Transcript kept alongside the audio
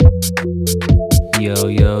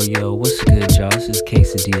Yo, what's good, y'all? This is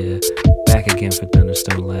K-Sadilla, back again for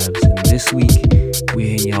Thunderstone Labs, and this week, we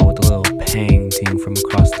hitting y'all with a little pang team from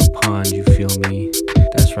across the pond, you feel me?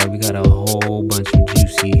 That's right, we got a whole bunch of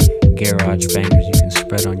juicy garage bangers you can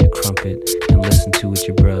spread on your crumpet and listen to with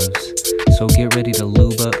your bruvs. So get ready to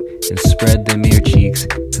lube up and spread them ear cheeks,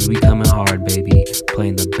 cause we coming hard, baby,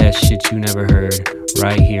 playing the best shit you never heard,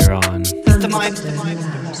 right here on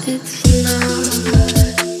It's not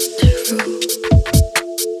true.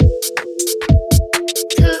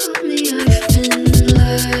 Tell me I've been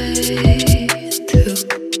lied to.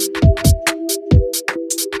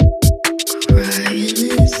 Crying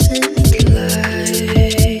isn't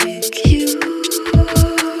like you.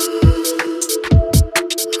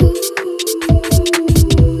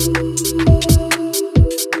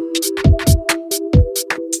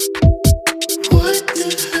 What the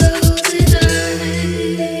hell did I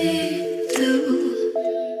do?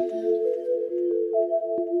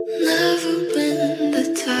 Never been the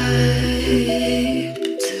type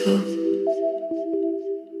to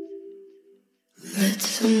let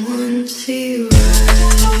someone see right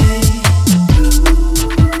through.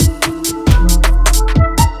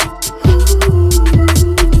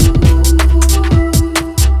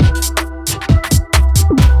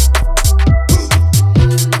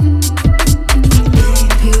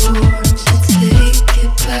 Maybe want to take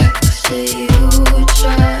it back, say you were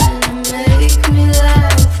trying to make me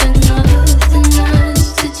laugh, and nothing has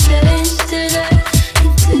to change today. You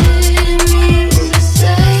didn't mean to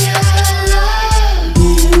say I love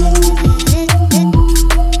you.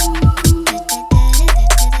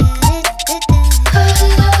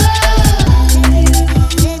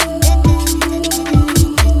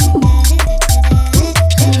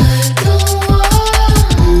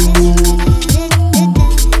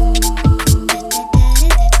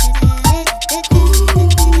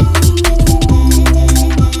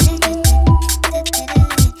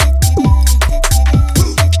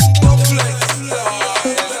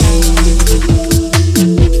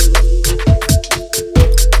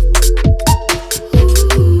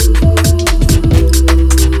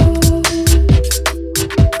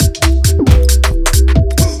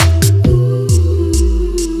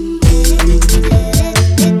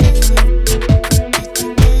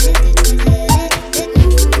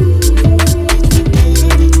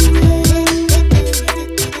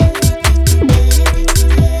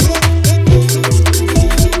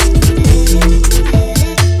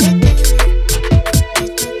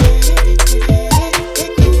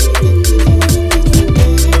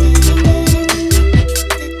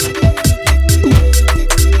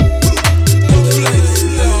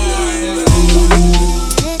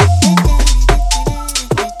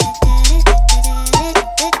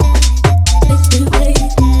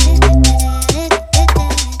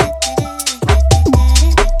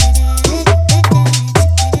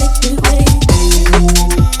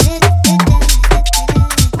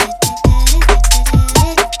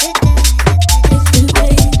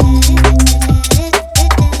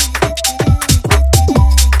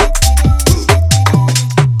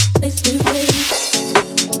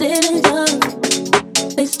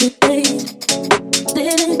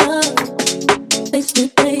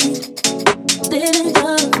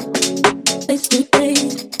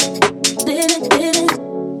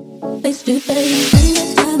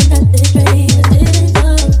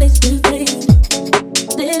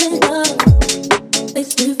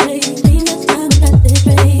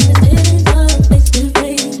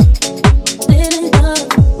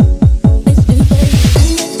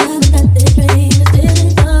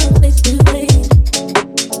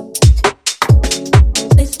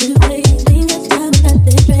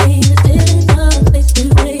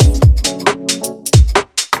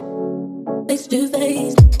 Let's do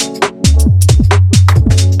this.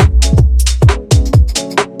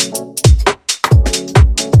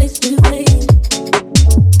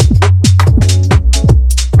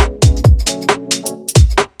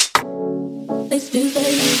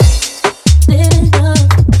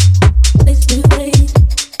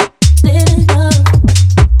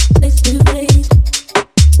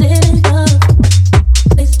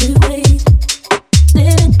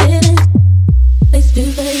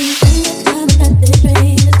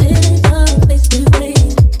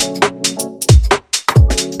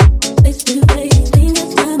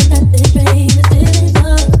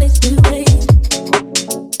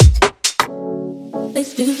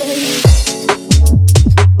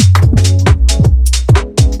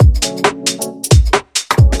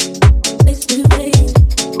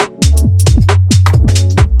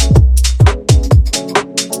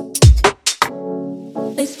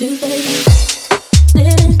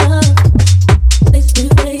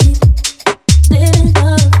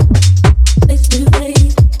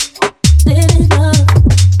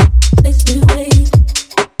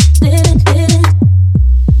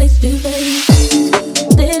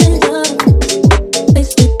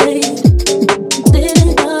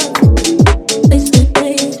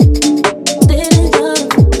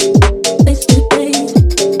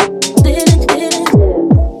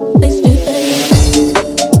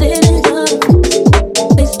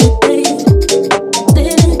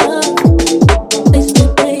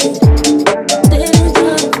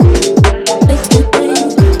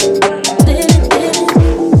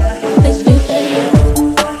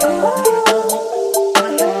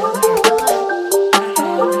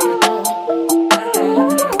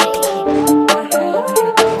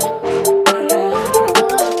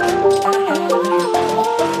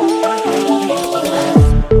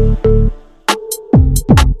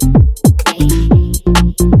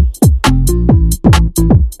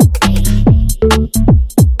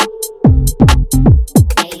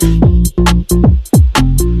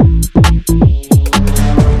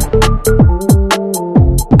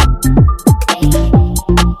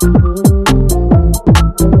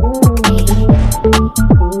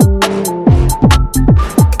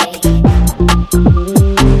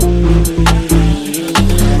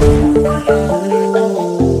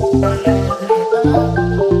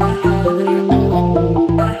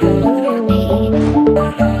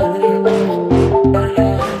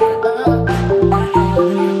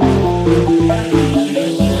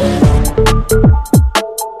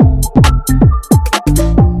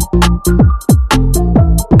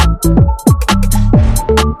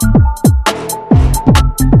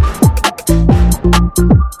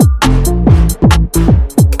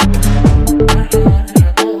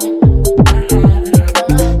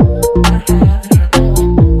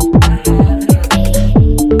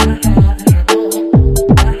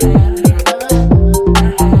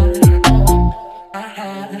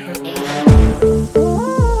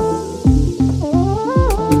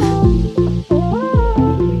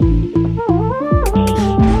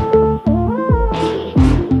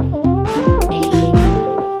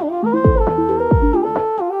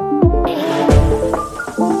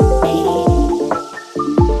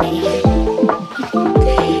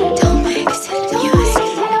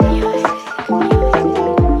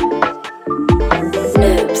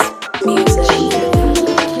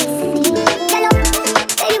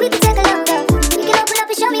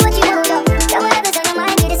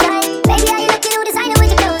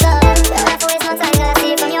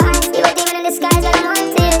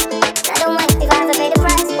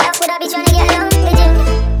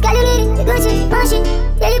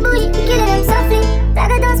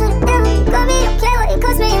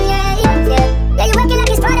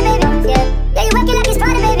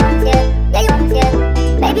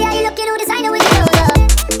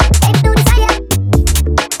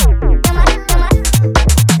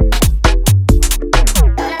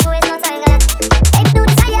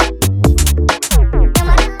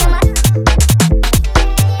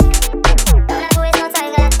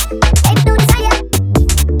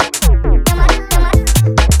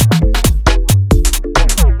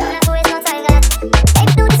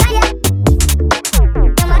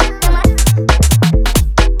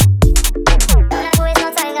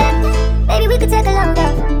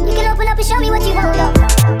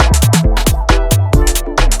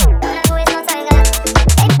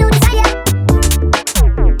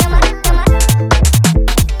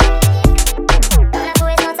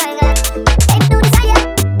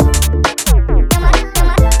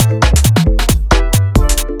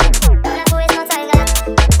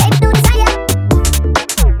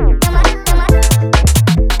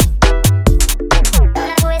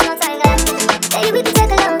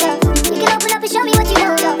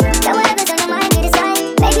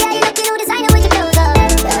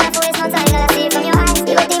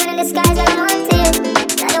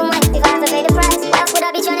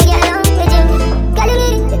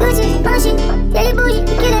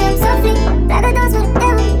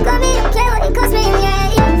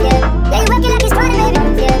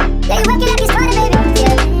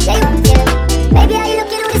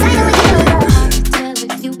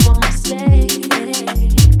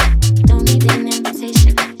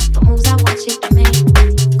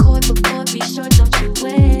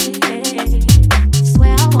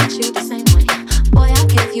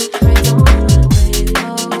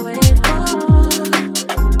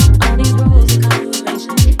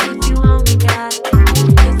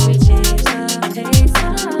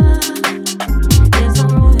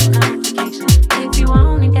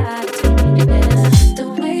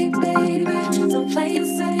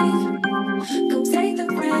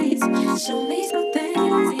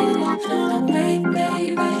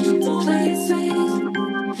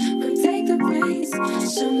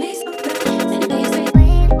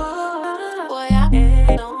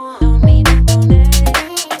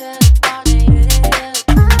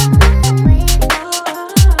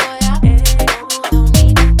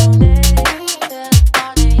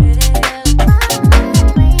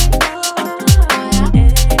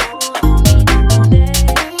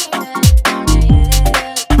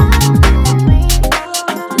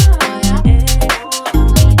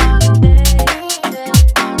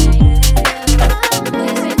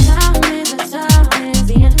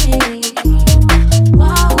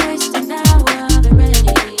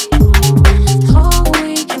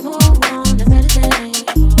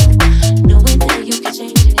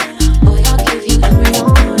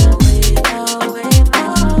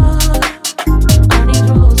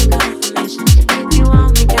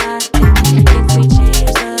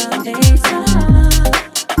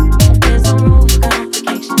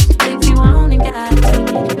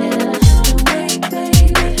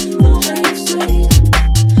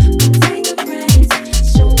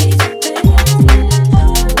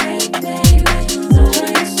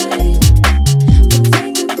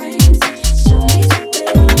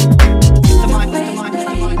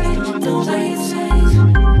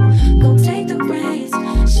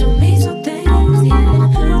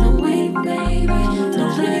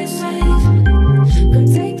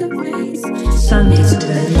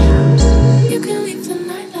 You can leave the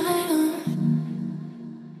nightlight on.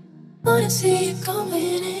 Wanna see you going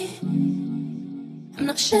in. I'm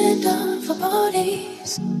not shared up for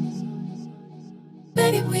bodies.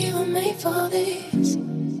 Baby, we were made for this.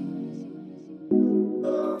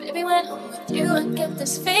 Baby, when I'm with you, I get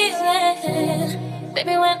this feeling.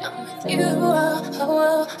 Baby, when I'm with you, oh,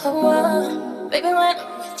 oh, oh, oh. Baby, when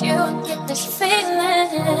I'm with you, I get this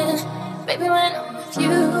feeling. Baby, when I'm with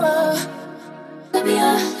you, oh. Let me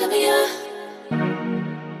up, let me up.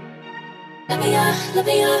 Let me up, let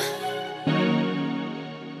me up.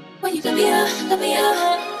 When you let me up, let me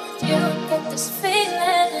up. With you, I get this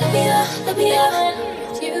feeling. Let me up, let me up. When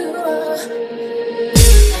I'm with you, oh.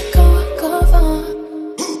 Let go, I go for.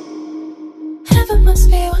 Heaven must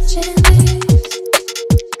be watching this.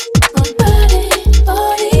 One burning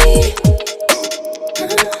body.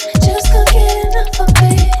 Just can't get enough of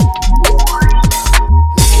it.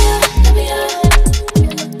 Let me up,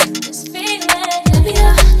 this feeling. Let me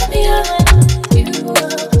up, you.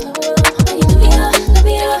 Let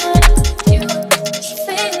me up, you. This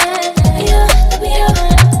feeling. Let me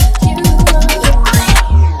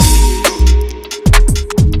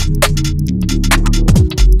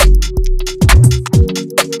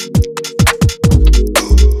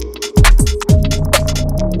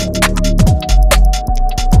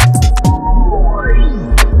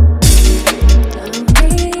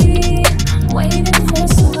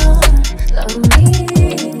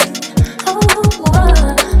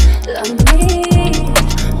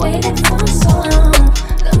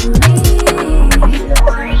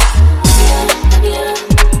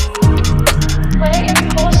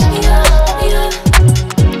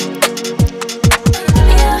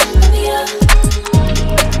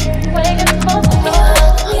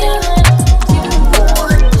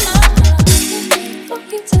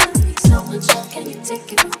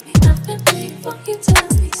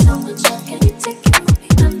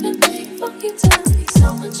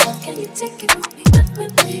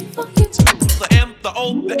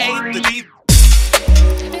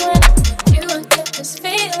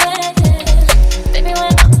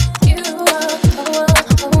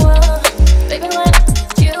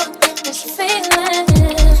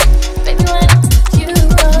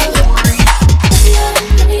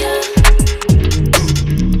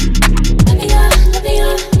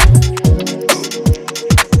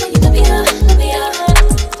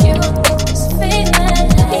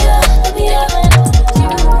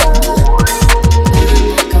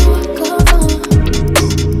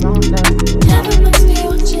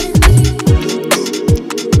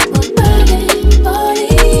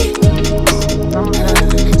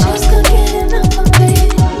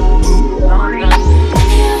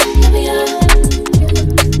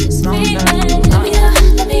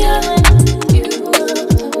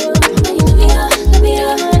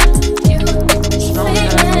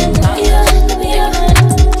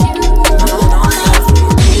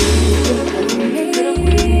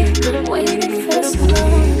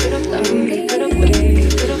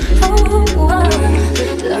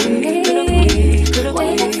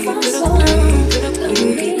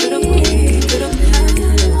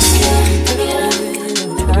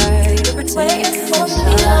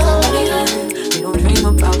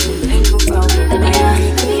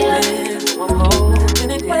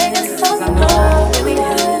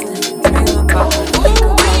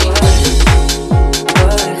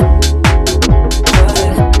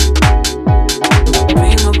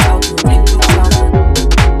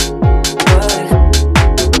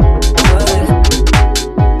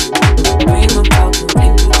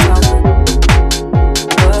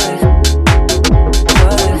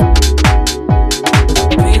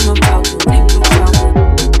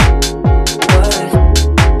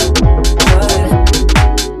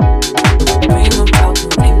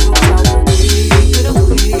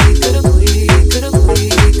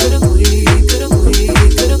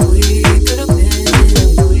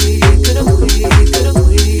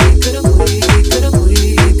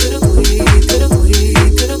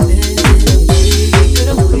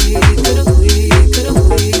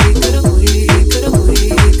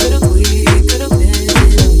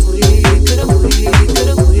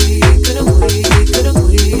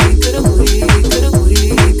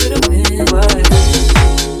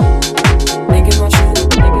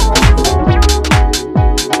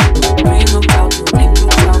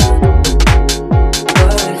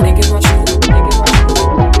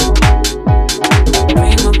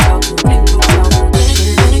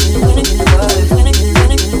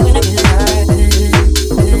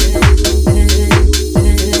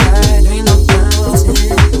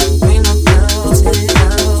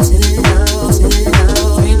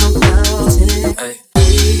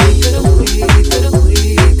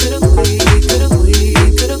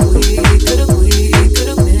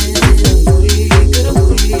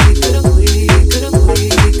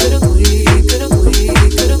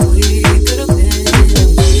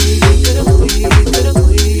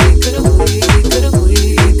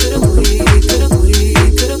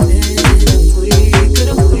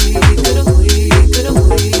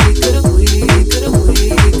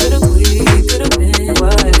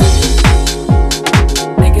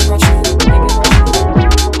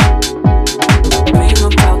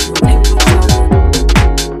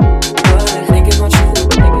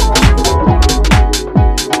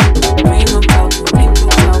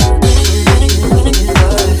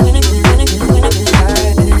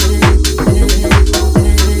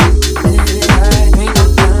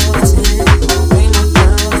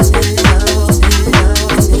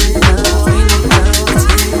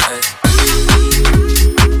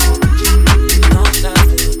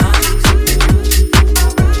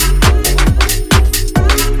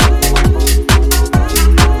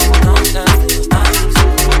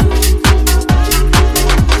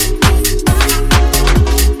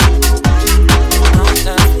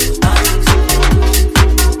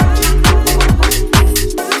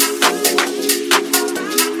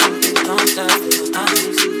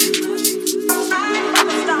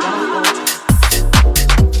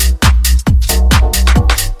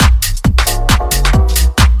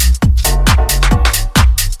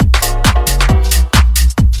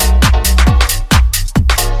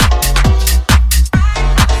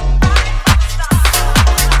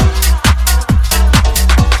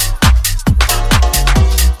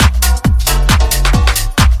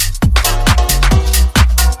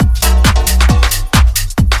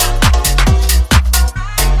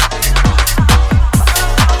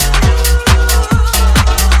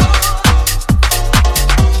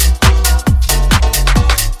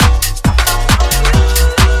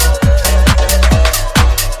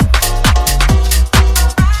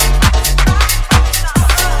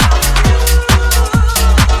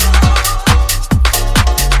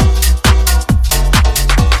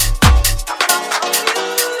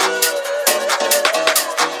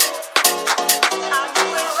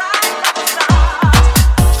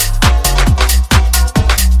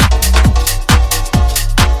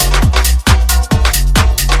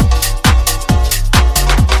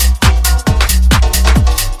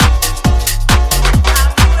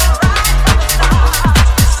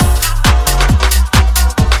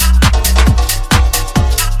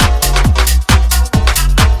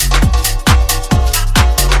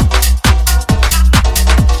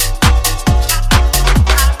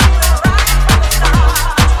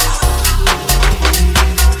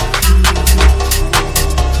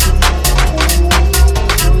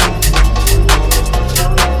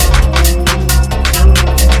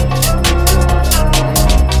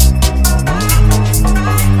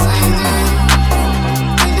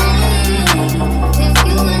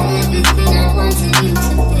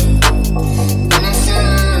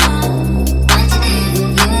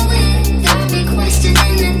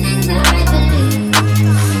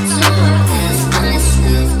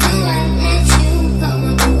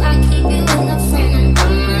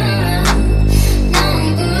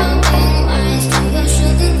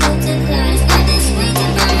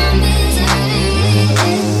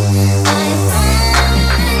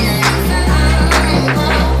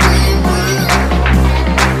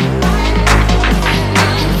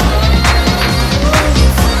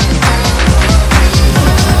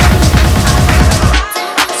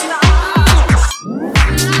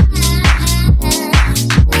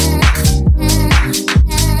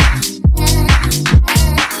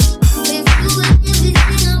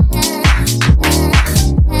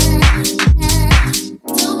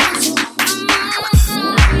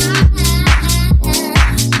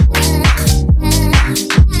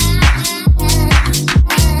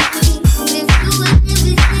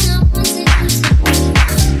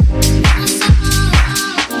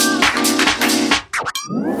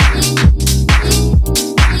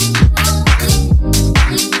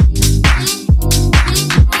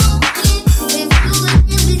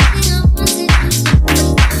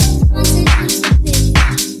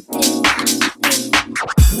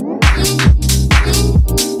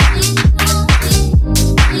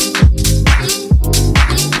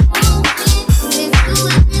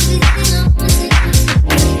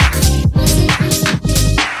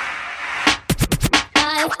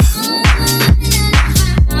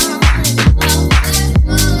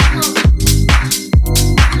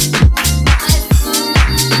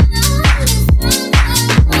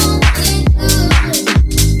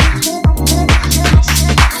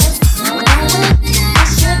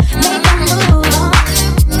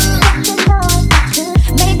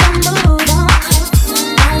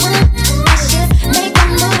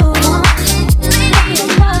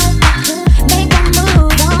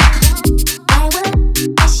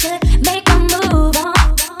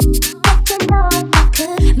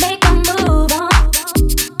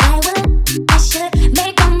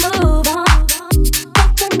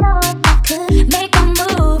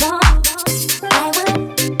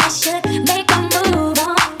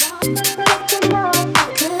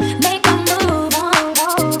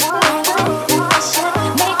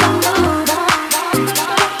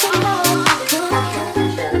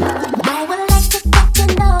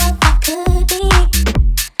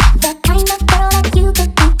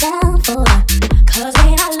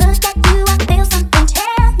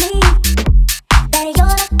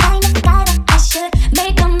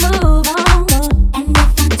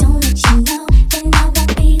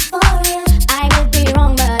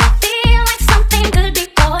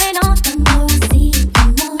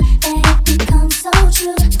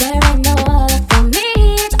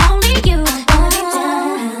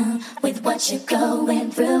what you're going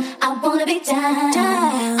through. I wanna be down,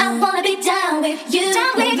 I wanna be down with you.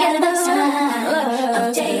 Down with you. The time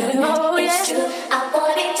of day or night, it's true. I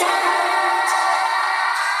wanna be down.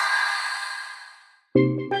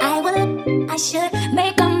 I should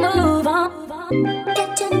make a move on.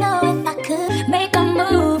 Get to know if I could make a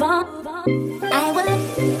move on.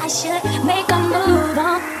 I should make a move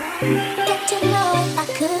on. Get to know if I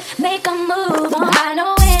could make a move on. I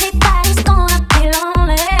know anybody's gonna be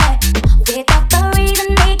lonely without the reason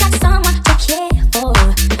they got someone to care for.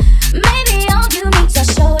 Maybe all you need to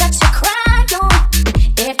show that you cry on.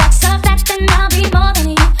 If that's a fact, then I'll be more than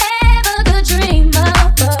you ever could dream of.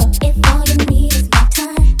 If all you need is my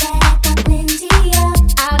time, that I got plenty of,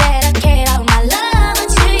 I'll dedicate all my love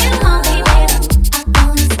to you, only baby. I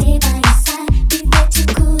wanna stay by your side, be there to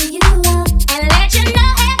cool you up, and let you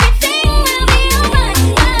know everything will be alright.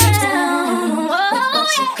 What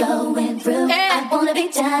you going through? I wanna be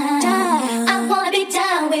down. I wanna be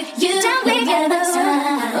down with you. Down with you. The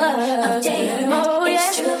time of day or night,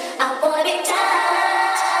 it's true. I wanna be down.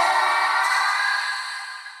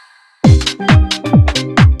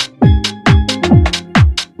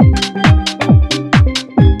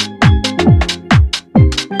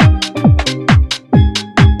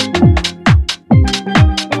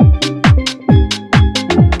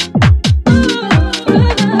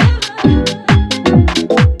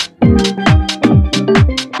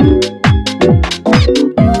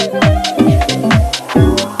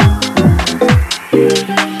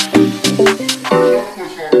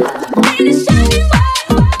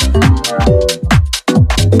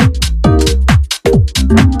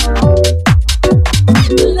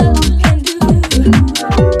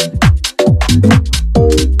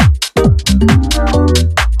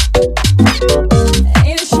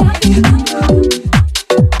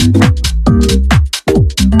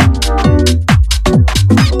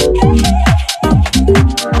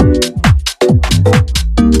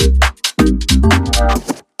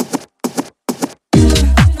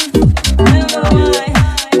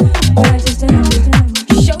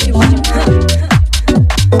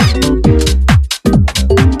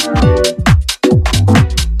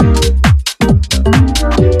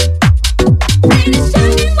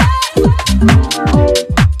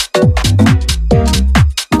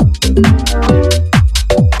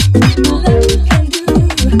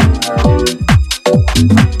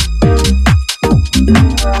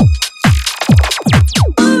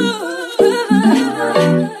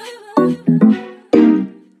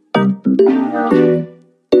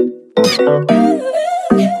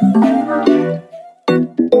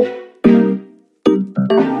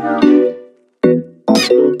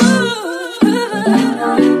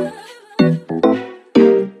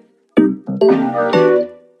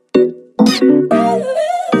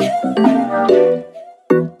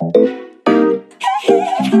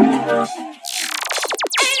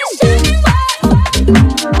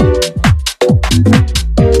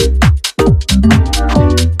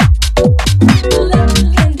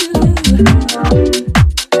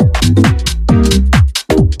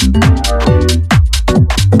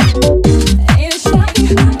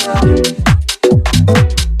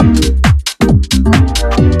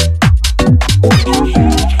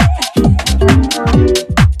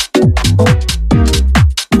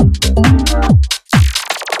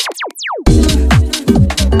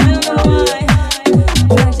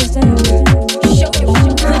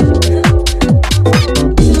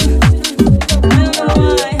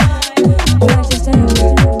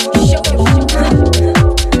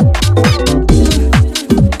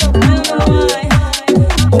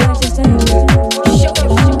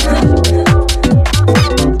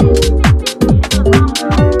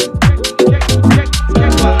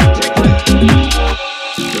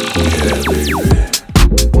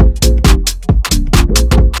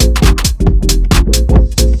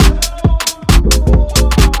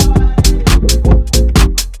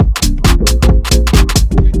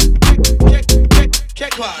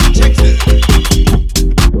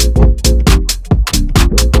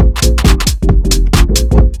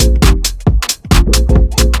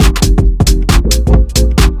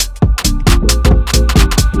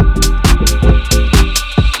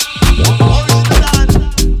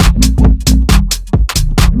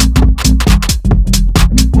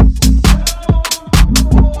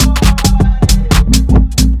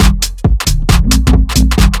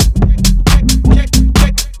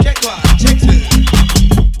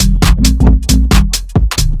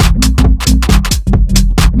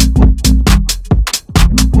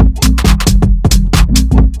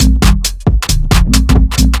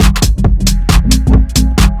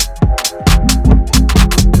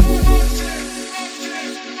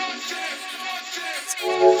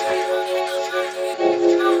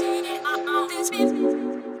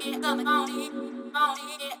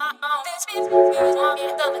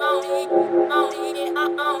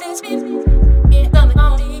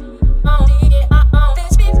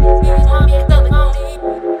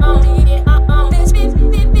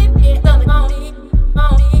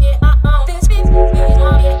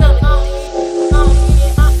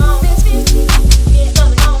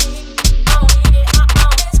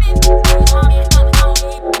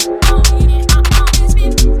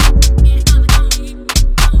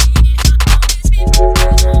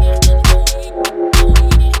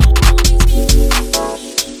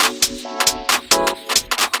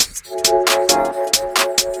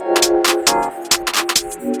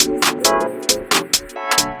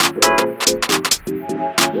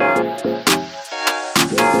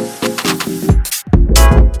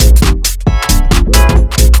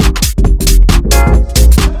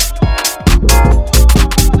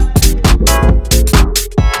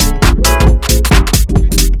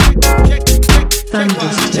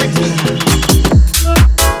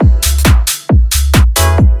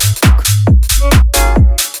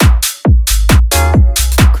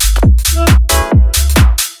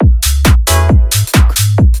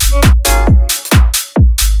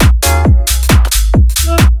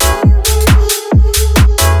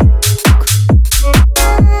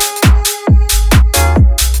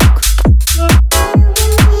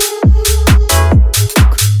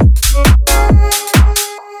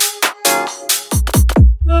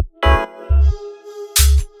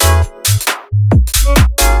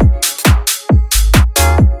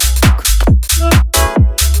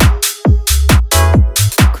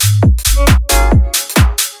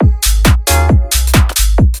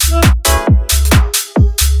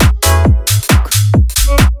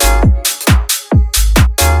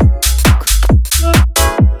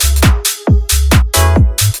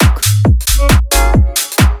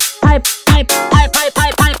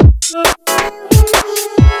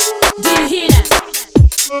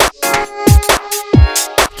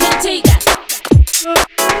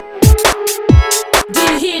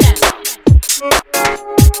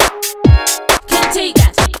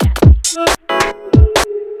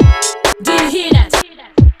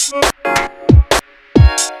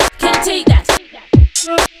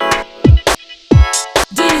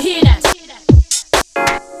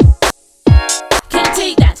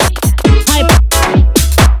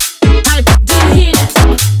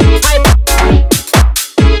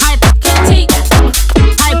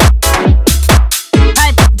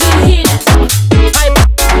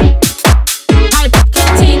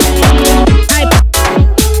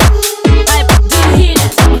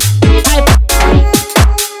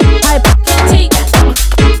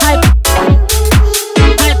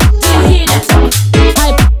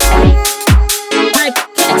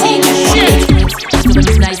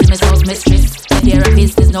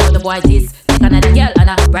 boy this. Take another girl and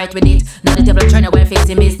I right with it. Now the devil trying to wear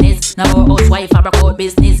fixing business. Now our housewife have a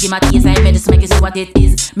business. Give my teeth I medicine make you see what it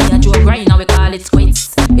is. Me and Joe grind now we call it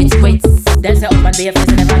quits. It's quits. Then say up and be a face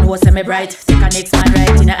and never know semi bright. Take a next man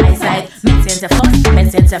right in the eyesight. Make sense of fuss,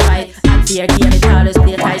 make sense of fight. And fear game it always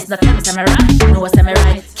play tight. Not tell me semi right, no semi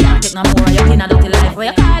right. Can't take no more of your clean and dirty life. What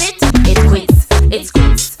you call it? It's quits. It's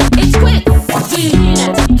quits. It's quits. Do you hear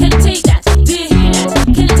that? Can you take that? Do you hear that?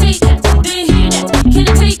 Can you take that? Do you hear that? Can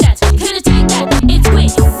you take that? Can you take that? It's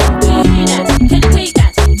quits. Do you hear that? Can you take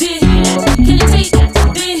that? Do you hear that? Can you take that?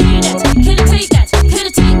 Do you hear that? Can you take that? Can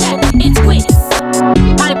you take that? It's quits.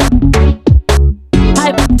 Hype.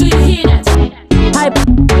 Hype. Do you hear that? Hype.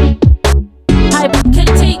 Hype. Can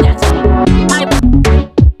you take that? Hype.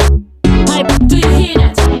 Hype. Do you hear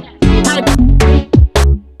that? Hype.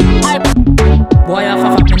 Hype. Boy, I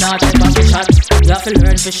fuck up me not take back the shot. You have to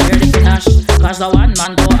learn to share the finish. Cause the one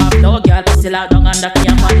man don't have no girl. Still out down under key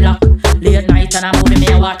and padlock. Late night and I'm moving me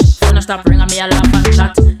a watch. Phone a stop ring and me a laugh and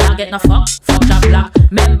chat. Now get no fuck shop block.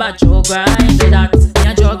 Remember Joe grind with that. Me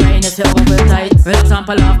and Joe grind is feel over tight. Relax and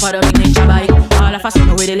pull off for the big ninja bike. All of us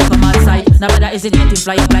know with the little man sight. Now whether is it getting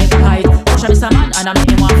fly up like a kite. Push up is a man and I make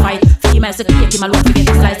him one fight. Female security him alone to get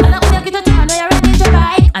the slice. And I only get a time and know you're ready to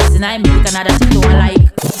bite. And since I milk another thing don't like.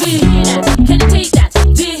 Do you hear that? Can you take that?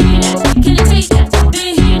 Do you hear that? Can you take that? Do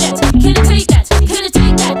you hear that? Can you take that? Can you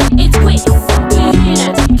take that? It's quick. Do you hear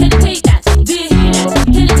that? Can you take that? Do you hear that?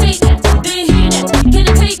 Can you take that? Do you hear that? Can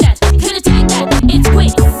you take that? Can you take that? It's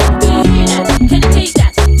quick. Do you hear that? Can you take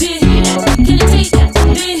that? Do you hear that? Can you take that?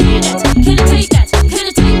 Do you hear that? Can you take that? Can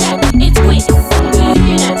you take that? It's quick. Do you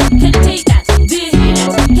hear that? Can you take that? Do you hear that?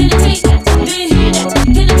 Can you take that? Do you hear that?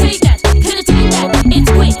 Can you take that? Can you take that? It's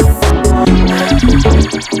quick.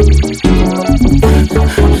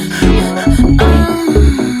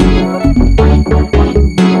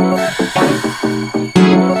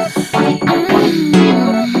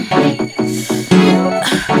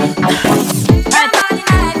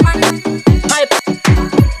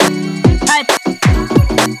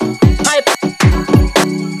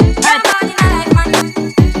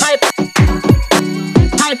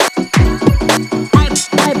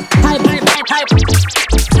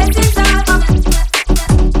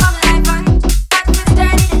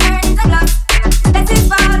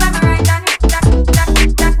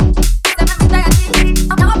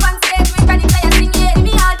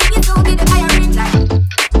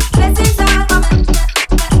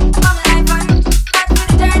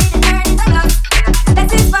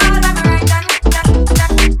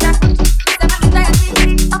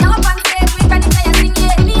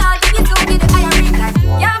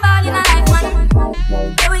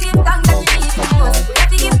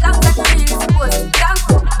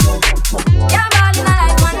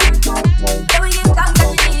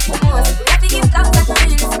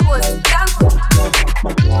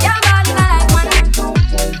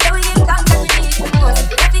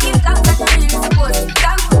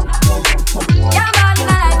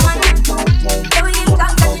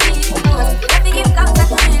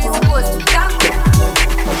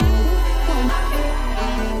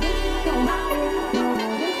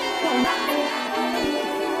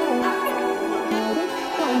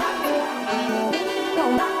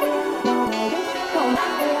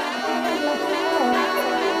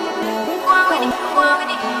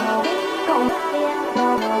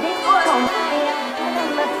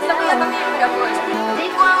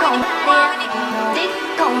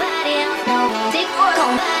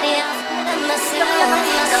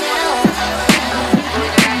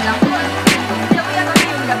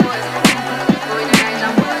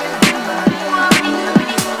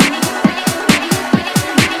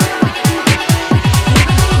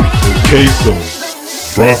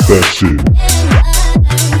 K-Sadilla, drop that shit.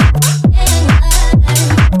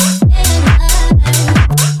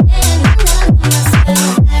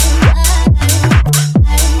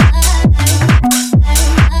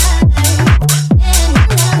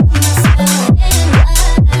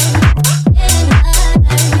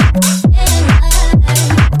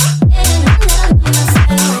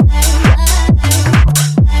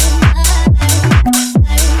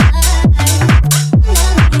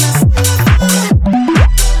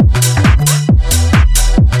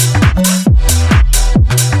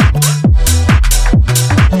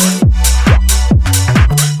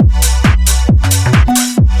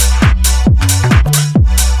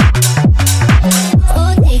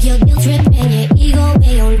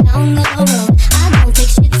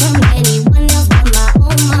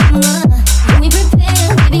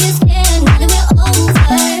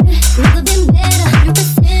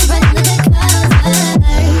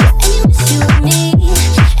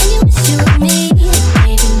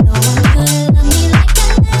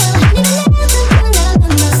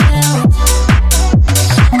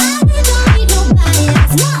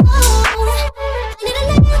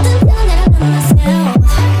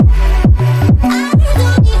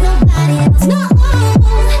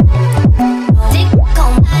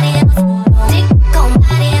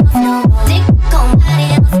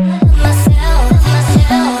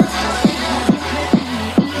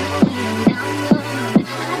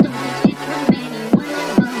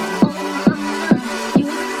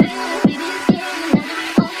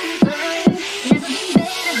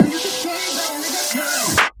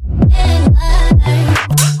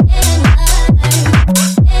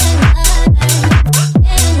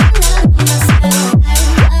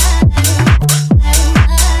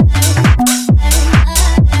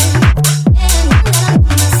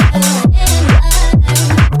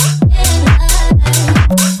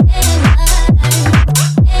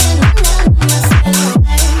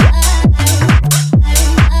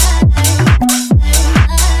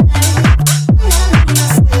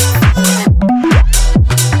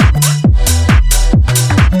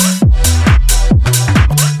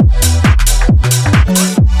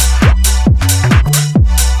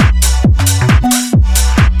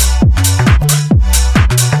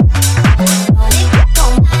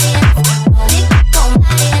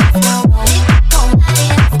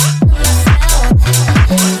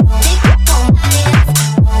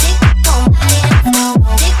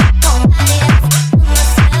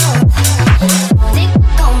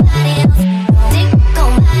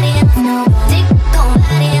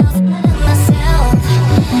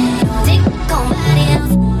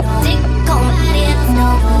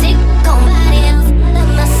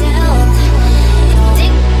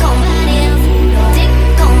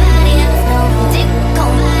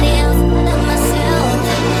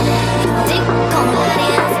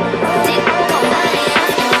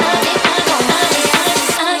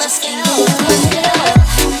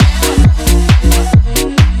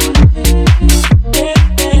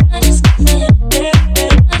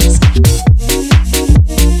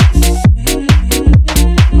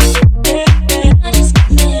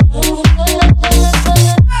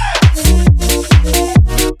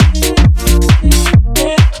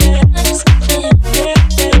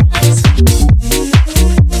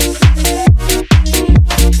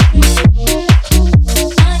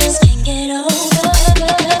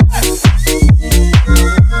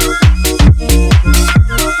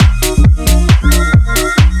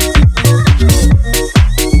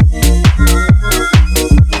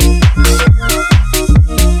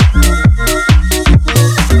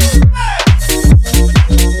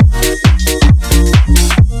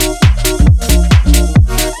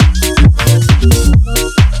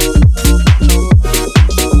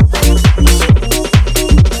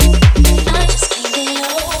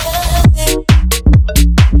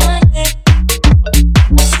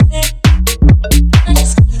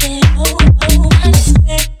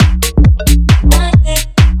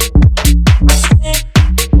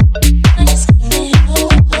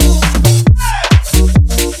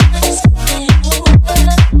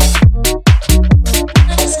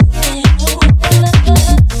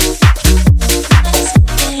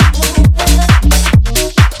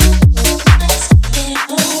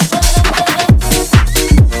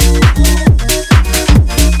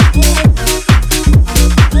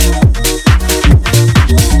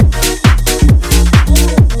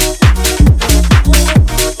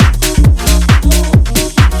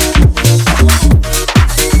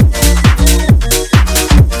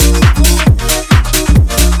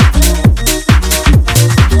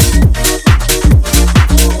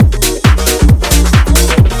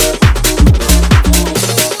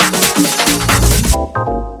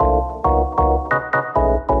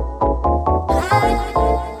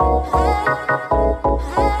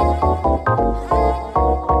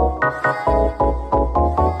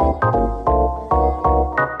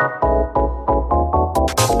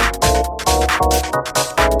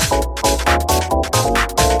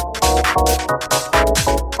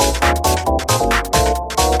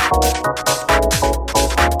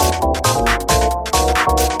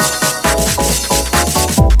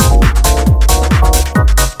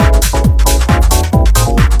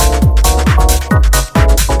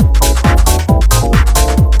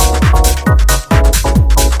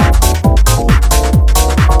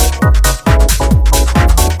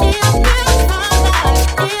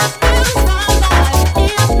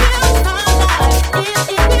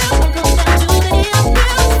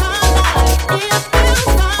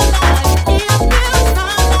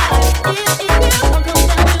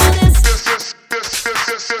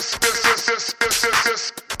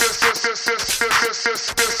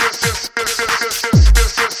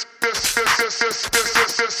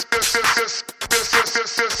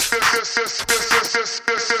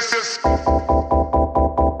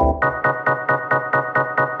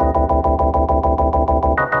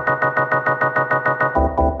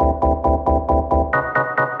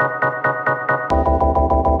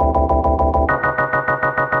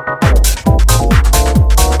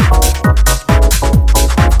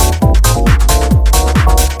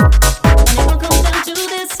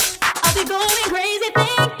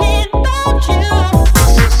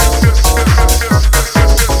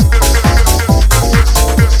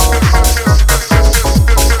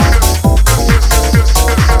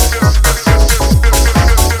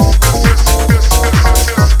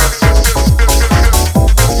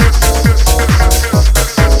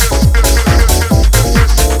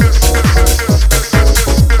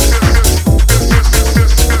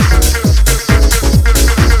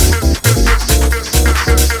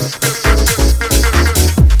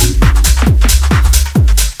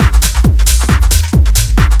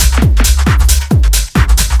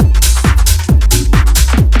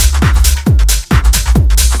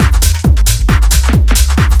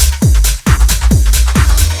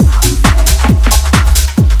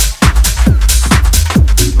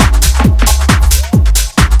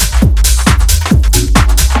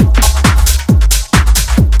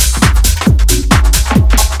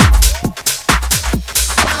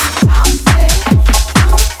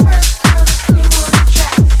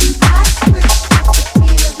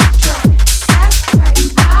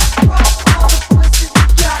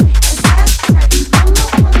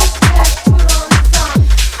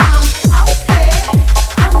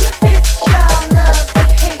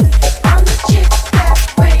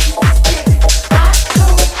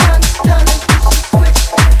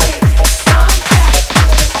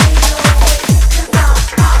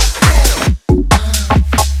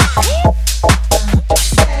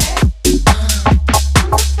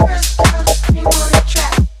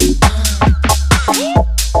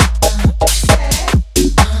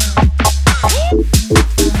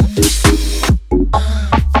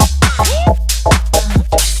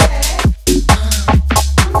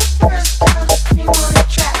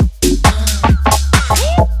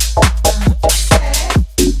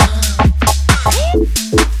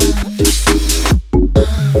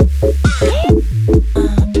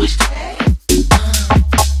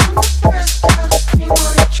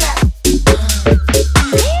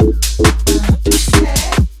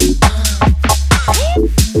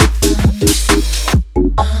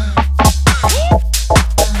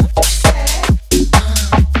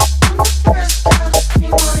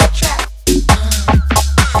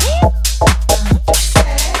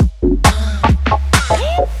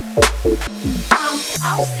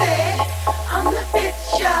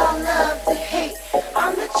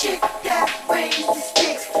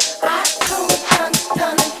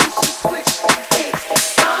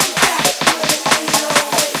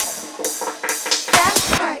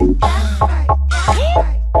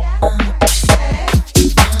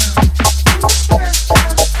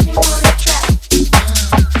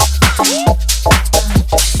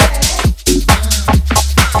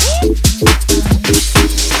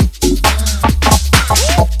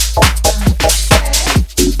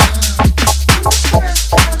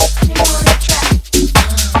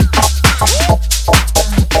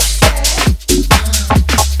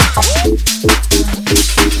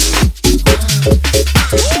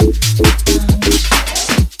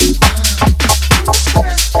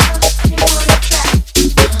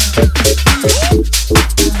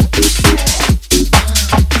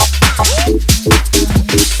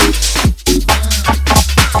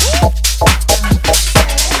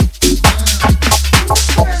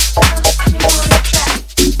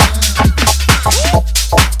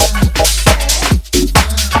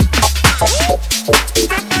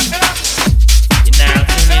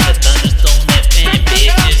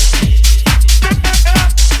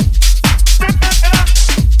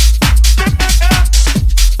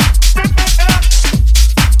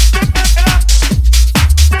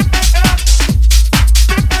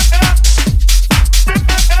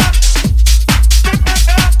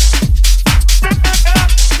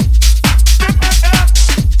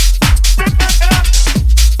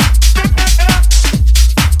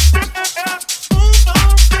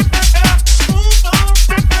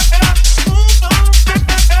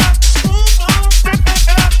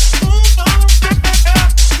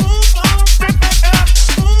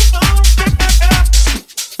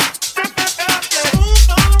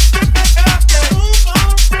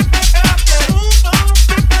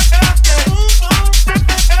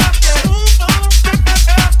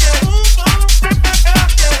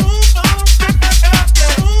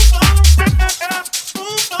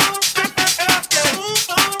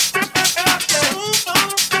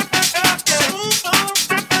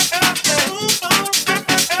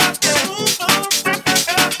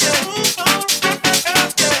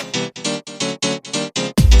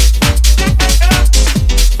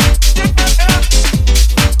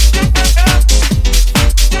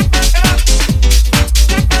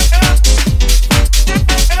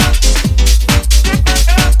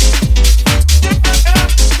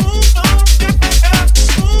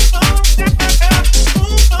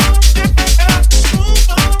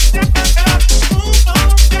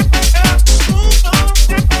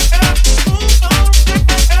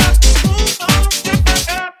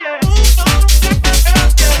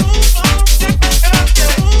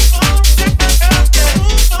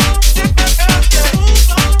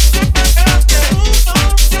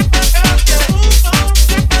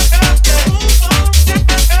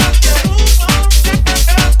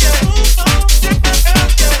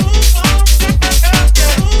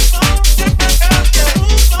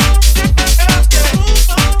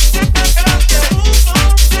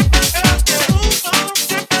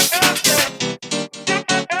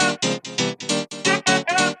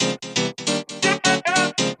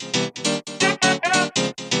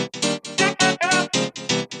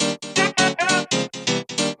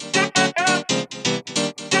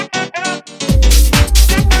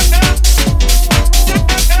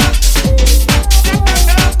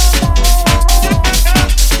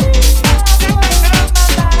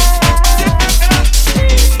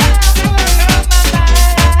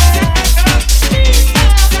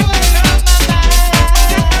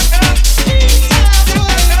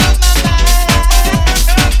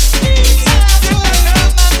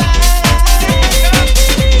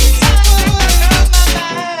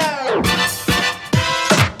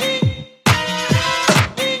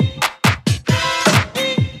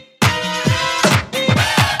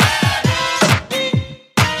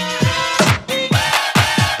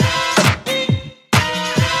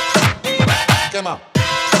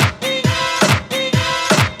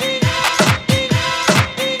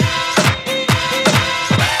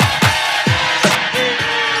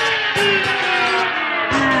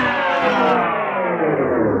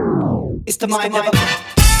 It's the mind of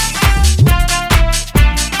a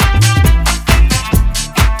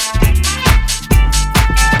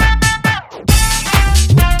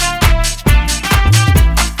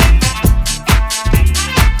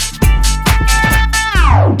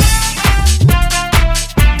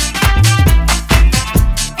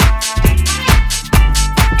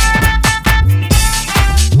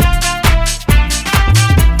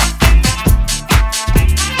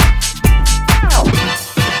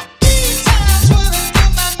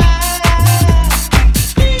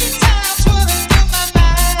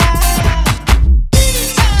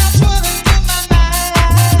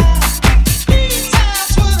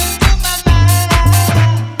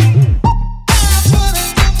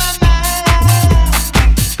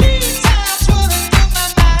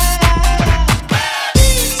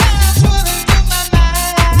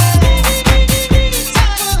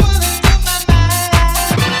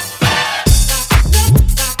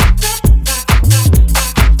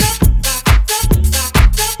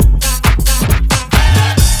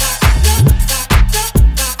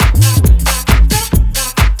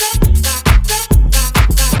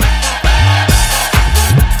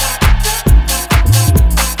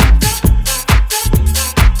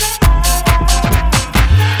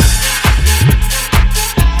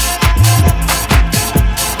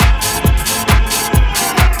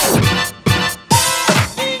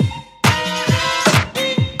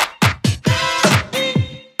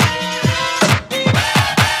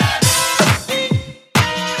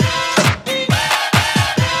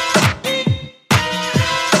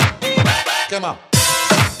Come on.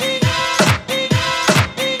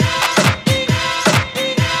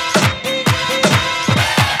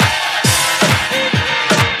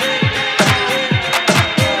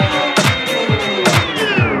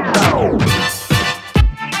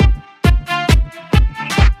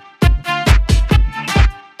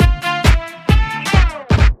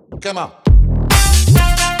 Come on.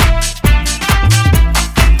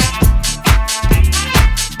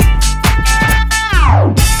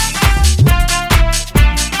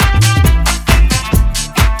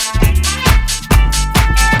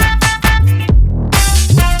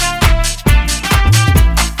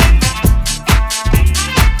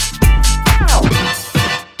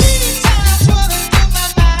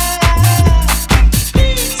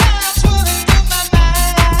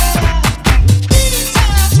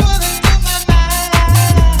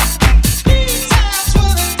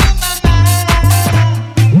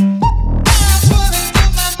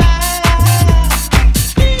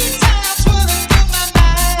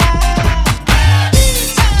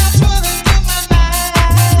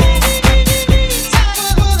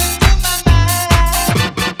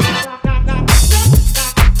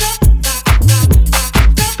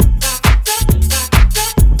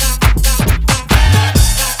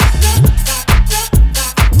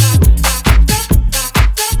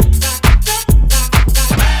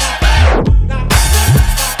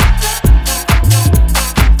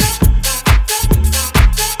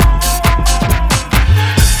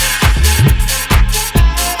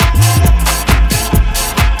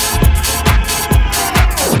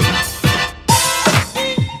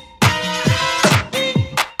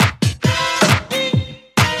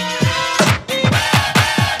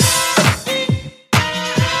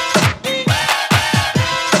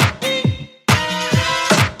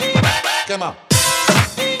 Come on.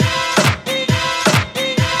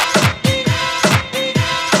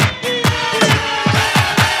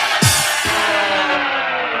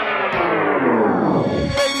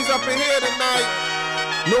 Ladies up in here tonight.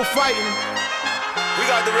 No fighting. We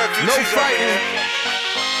got the refugees. No fighting.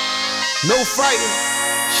 No fighting.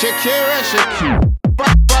 Shakira, Shakira.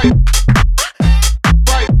 Fight. Fight.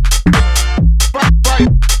 Fight. Fight.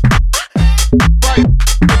 Fight. Fight.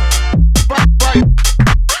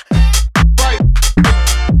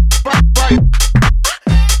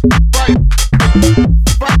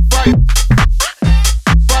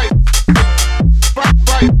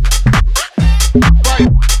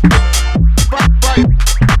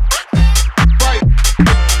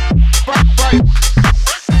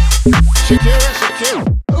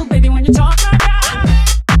 Oh, baby, when you talk like that,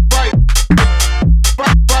 talk like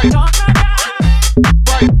that, talk like that, talk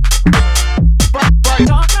like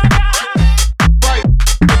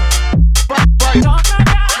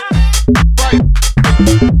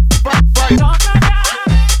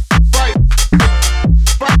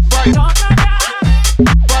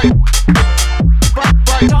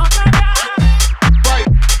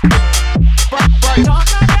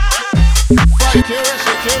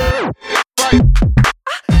Shakira.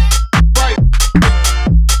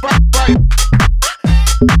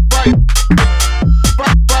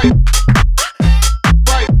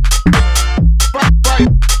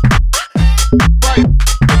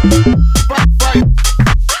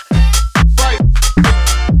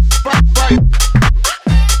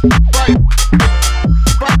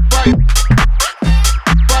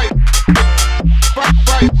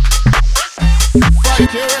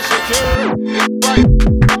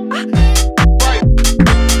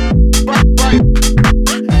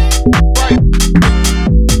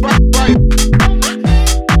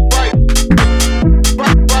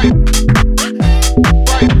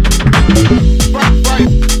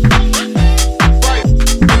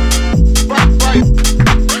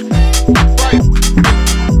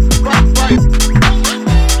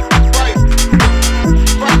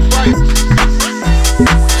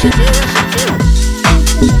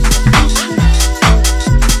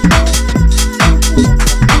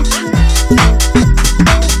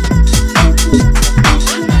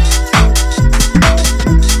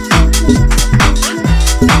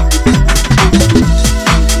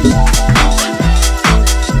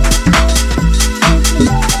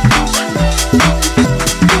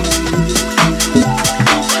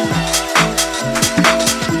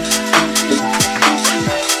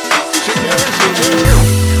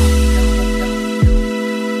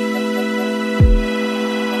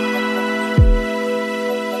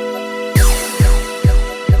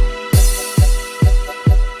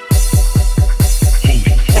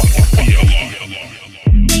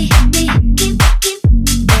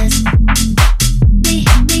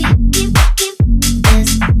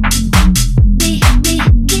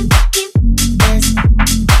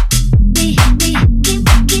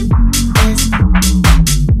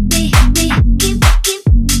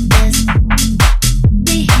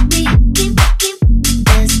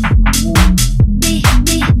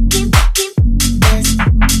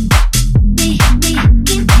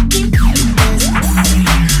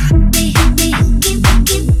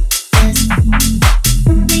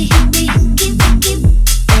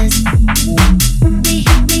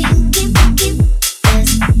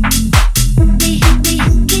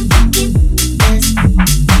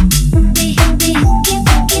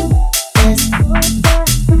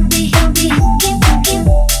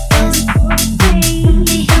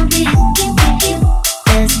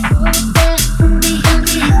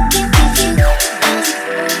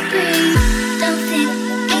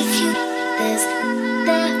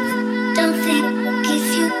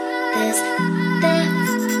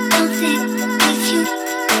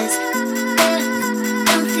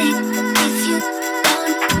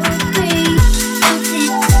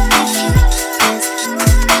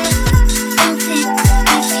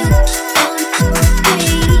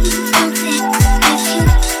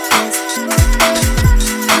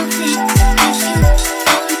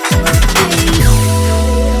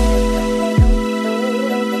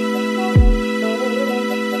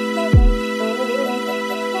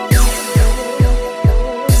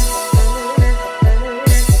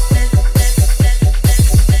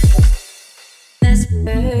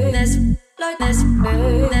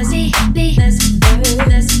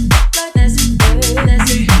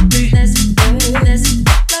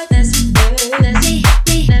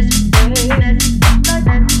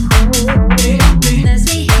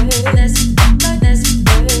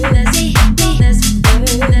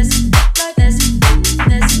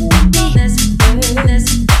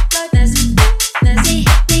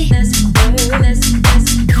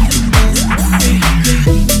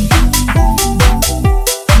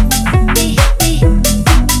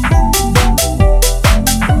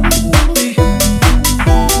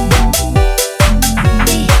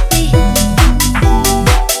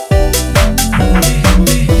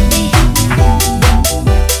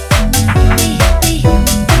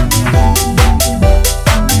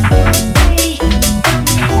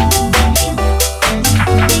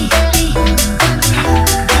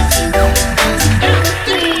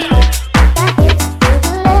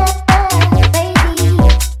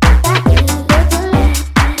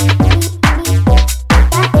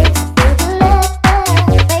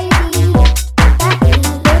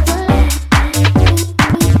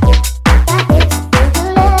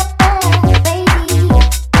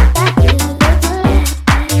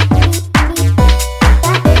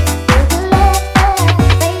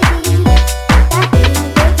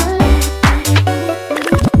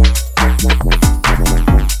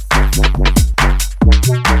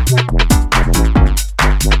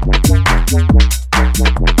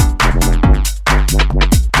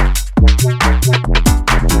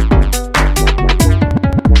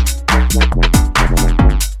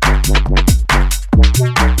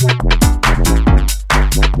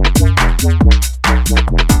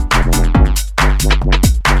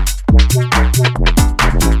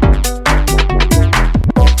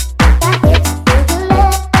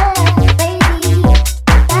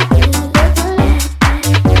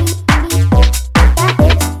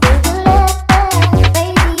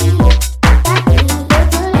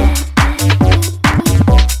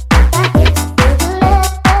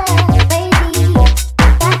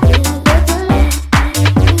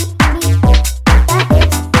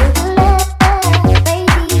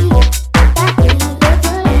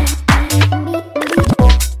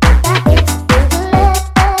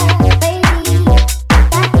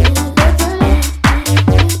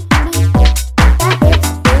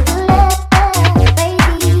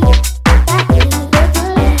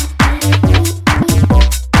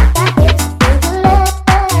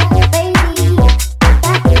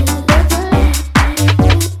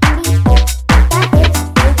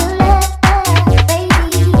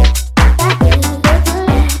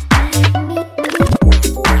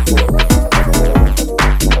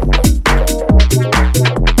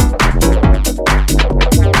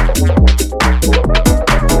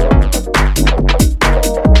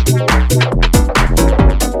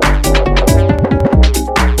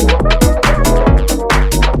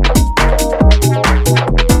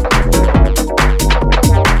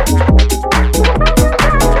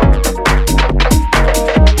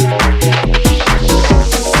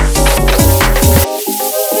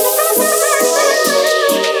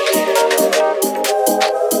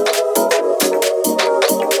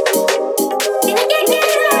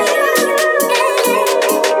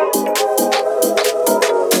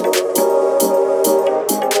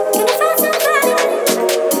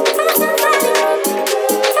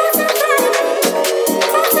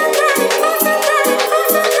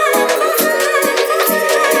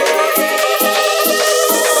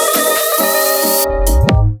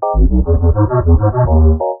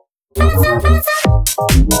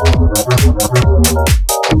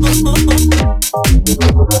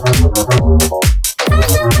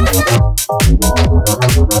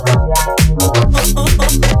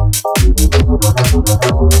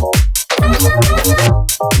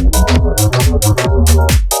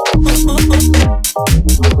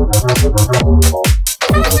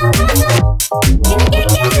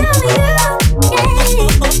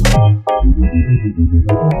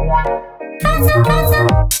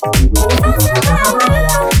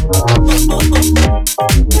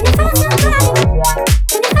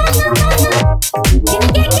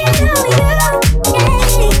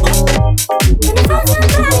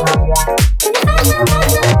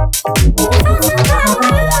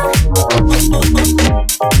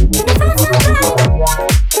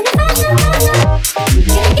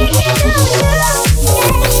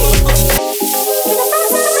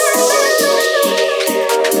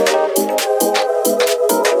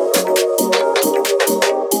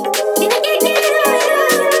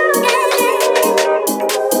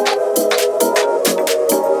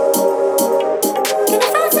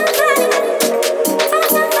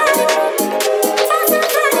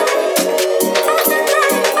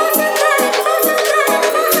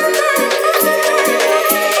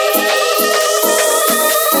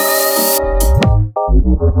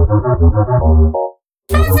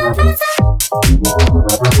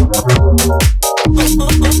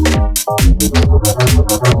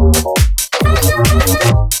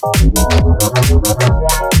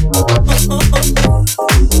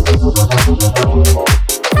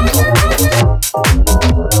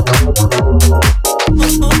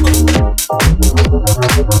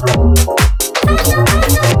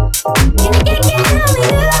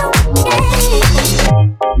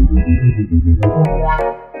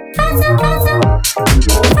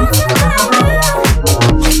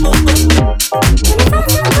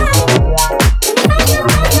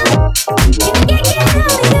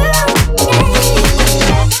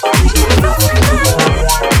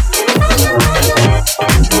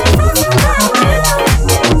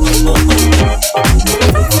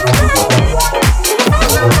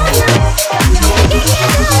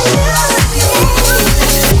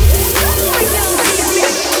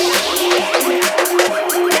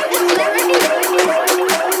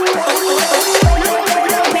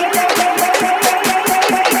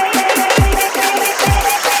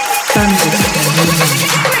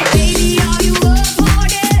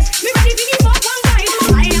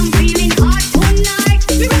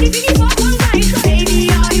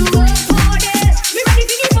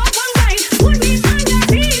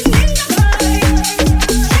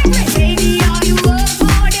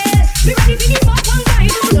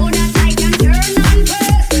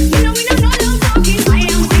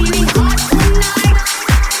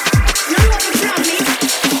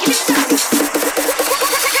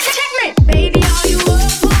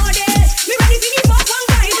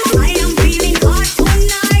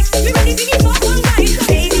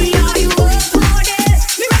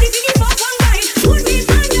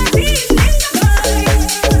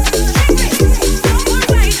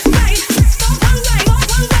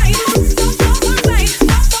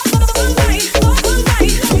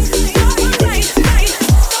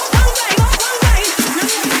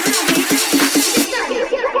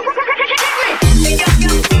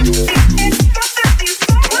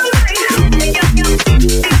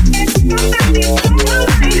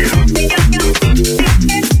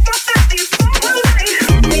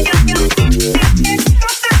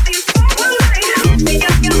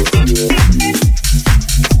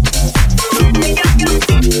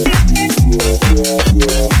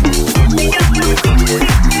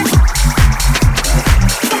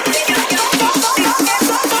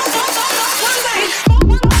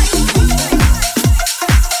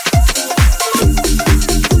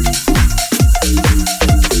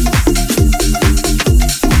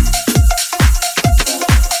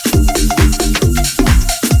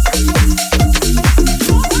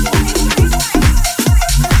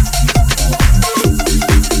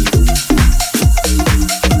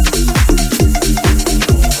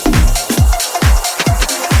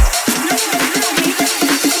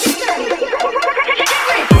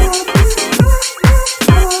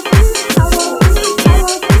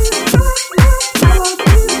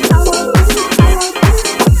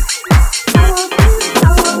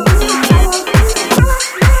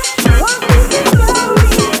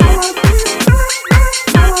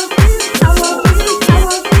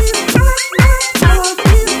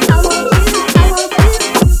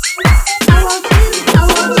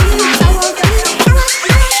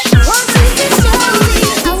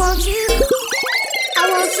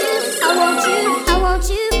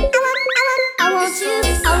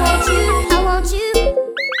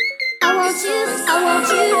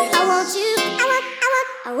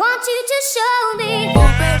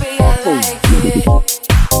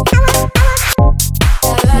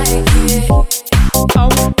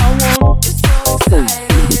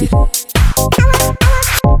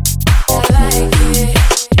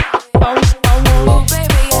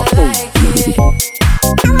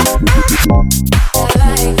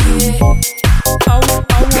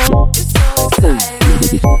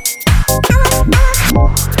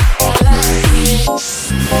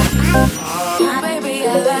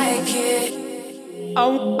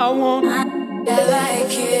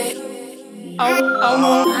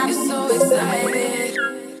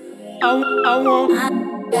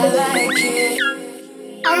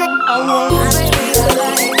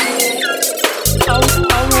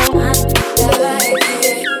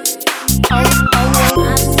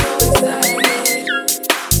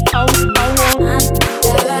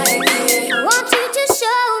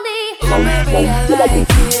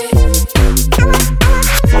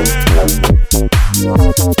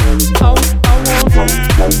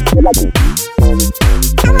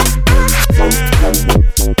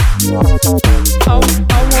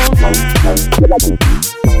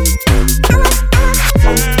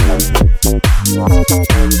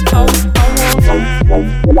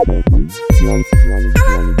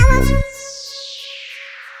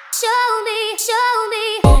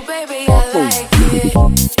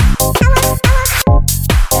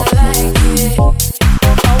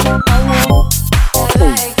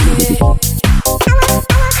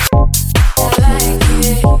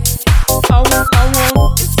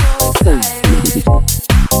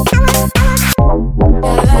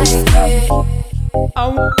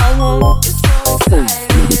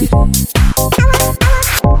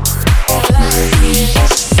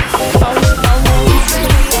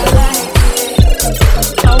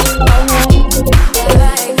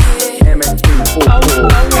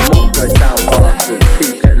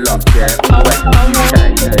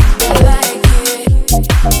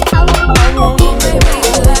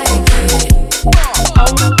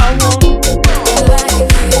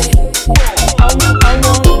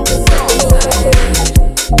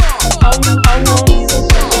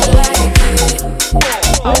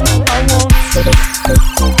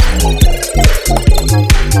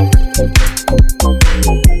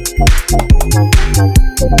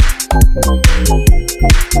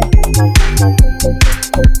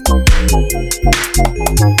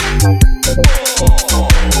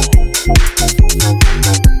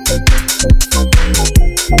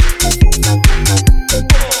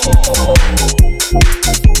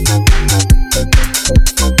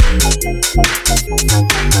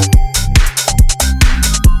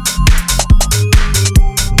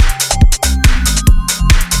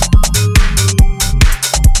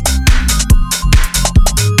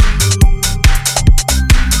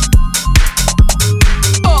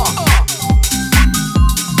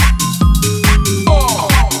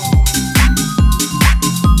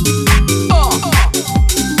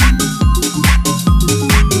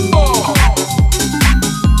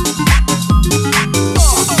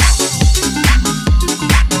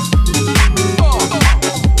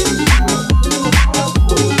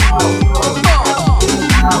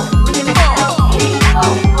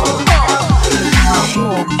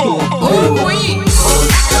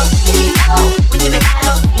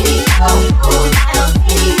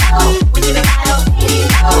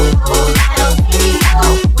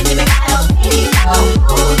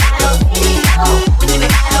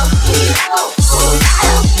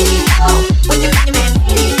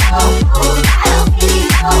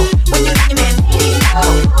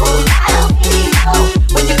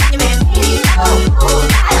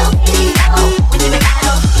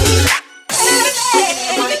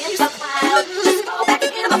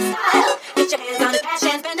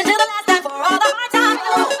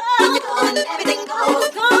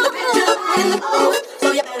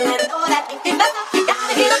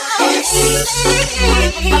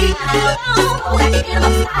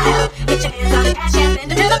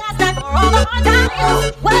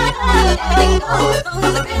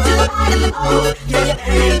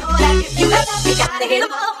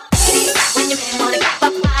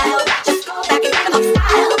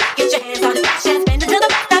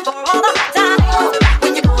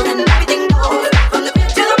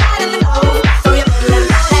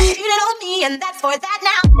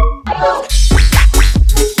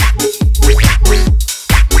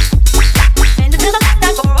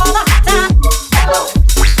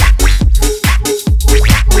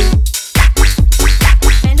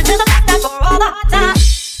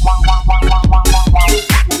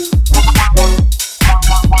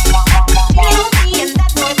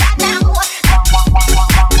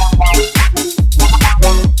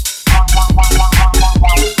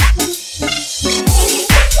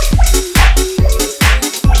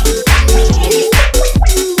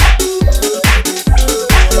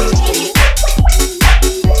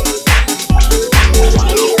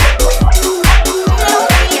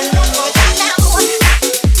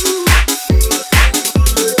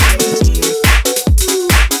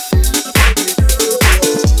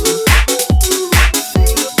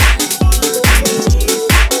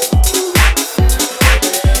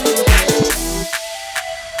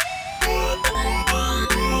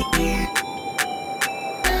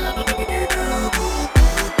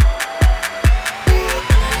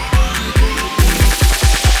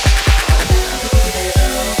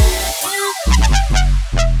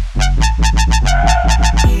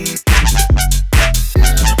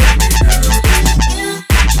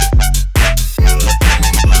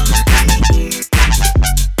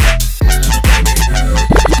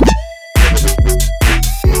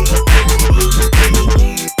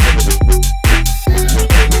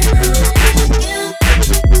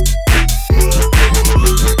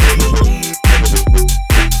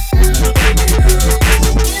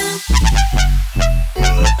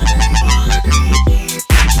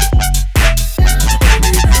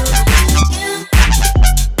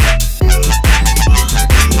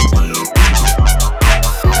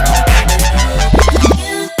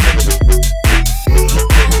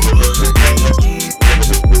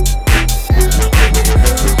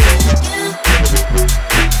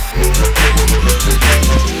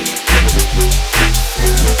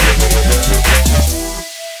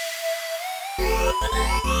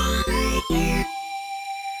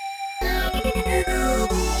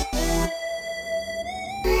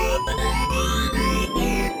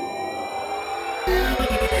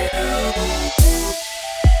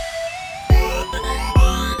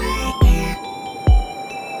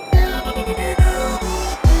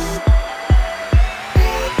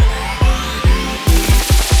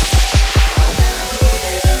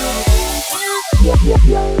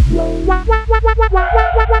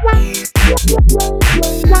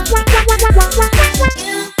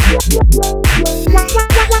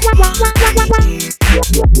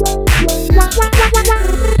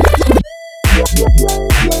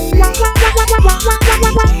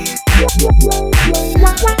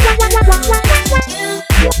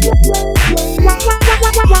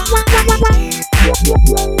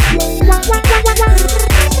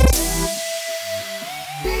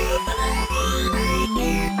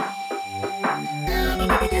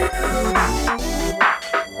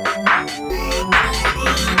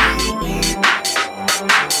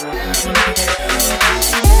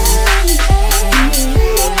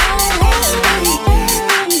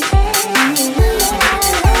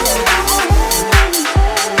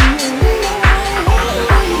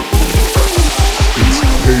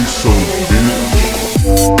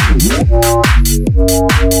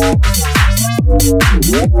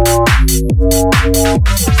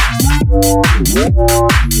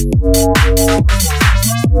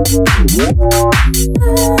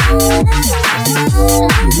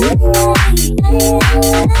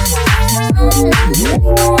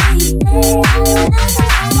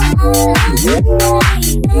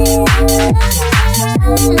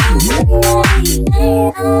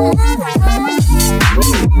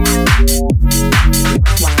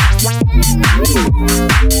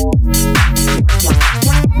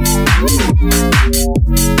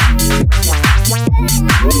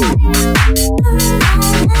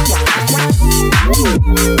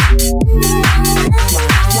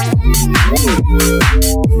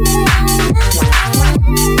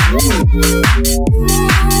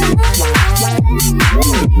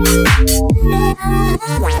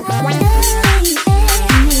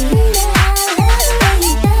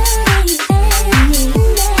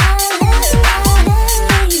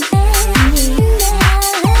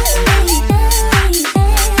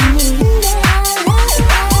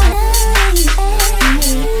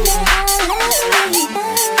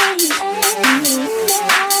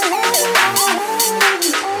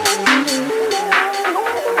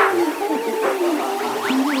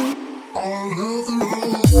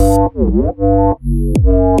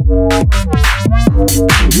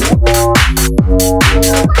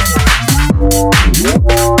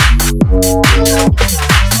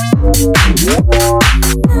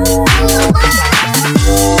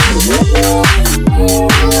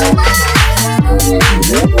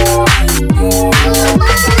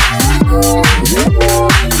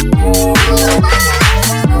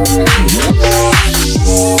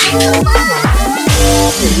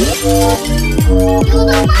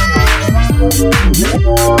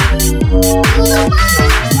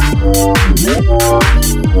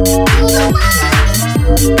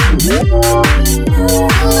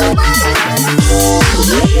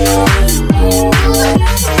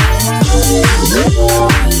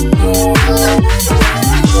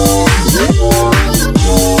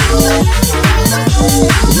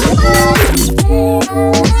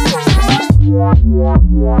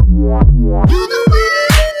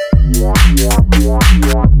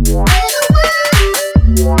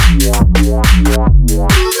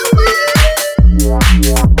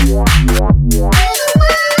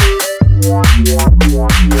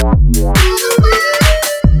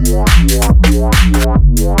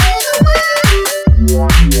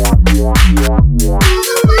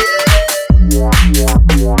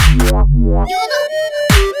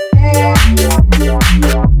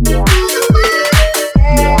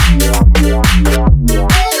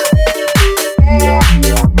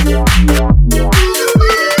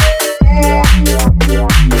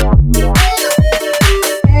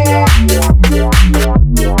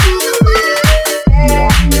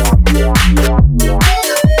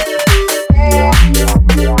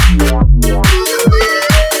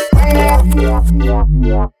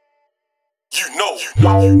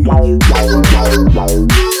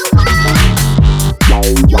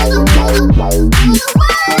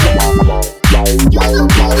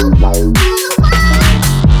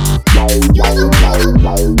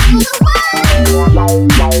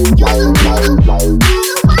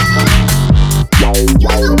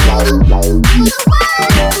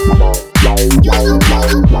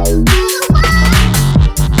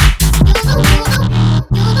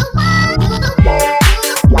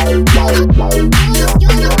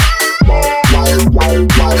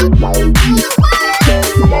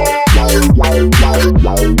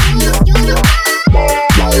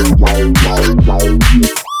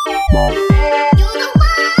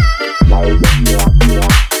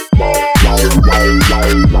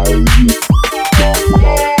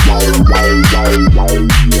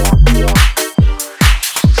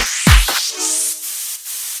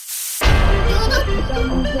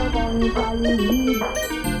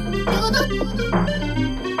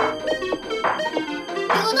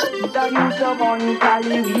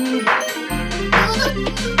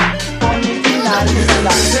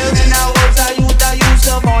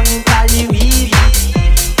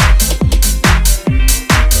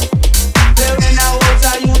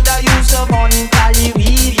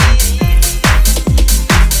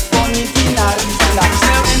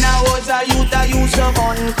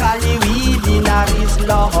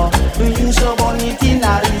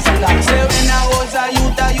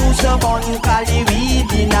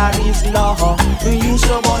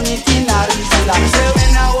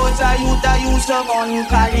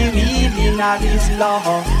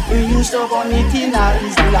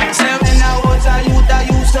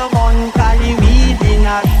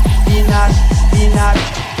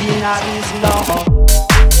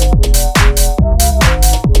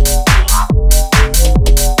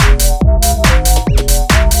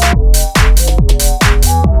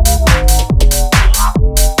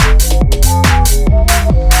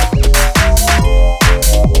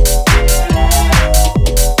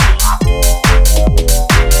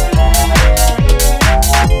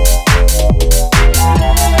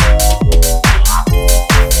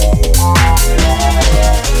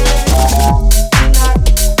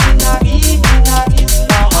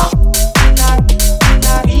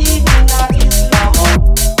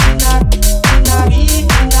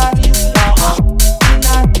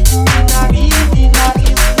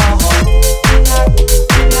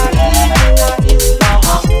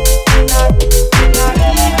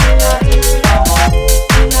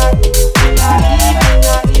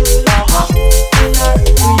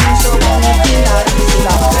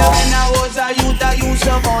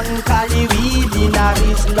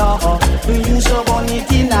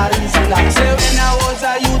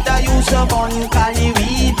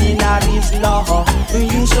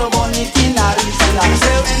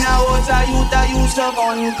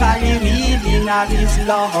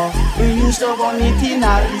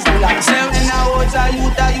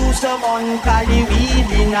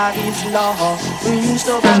 We used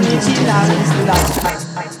to run it in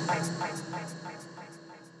a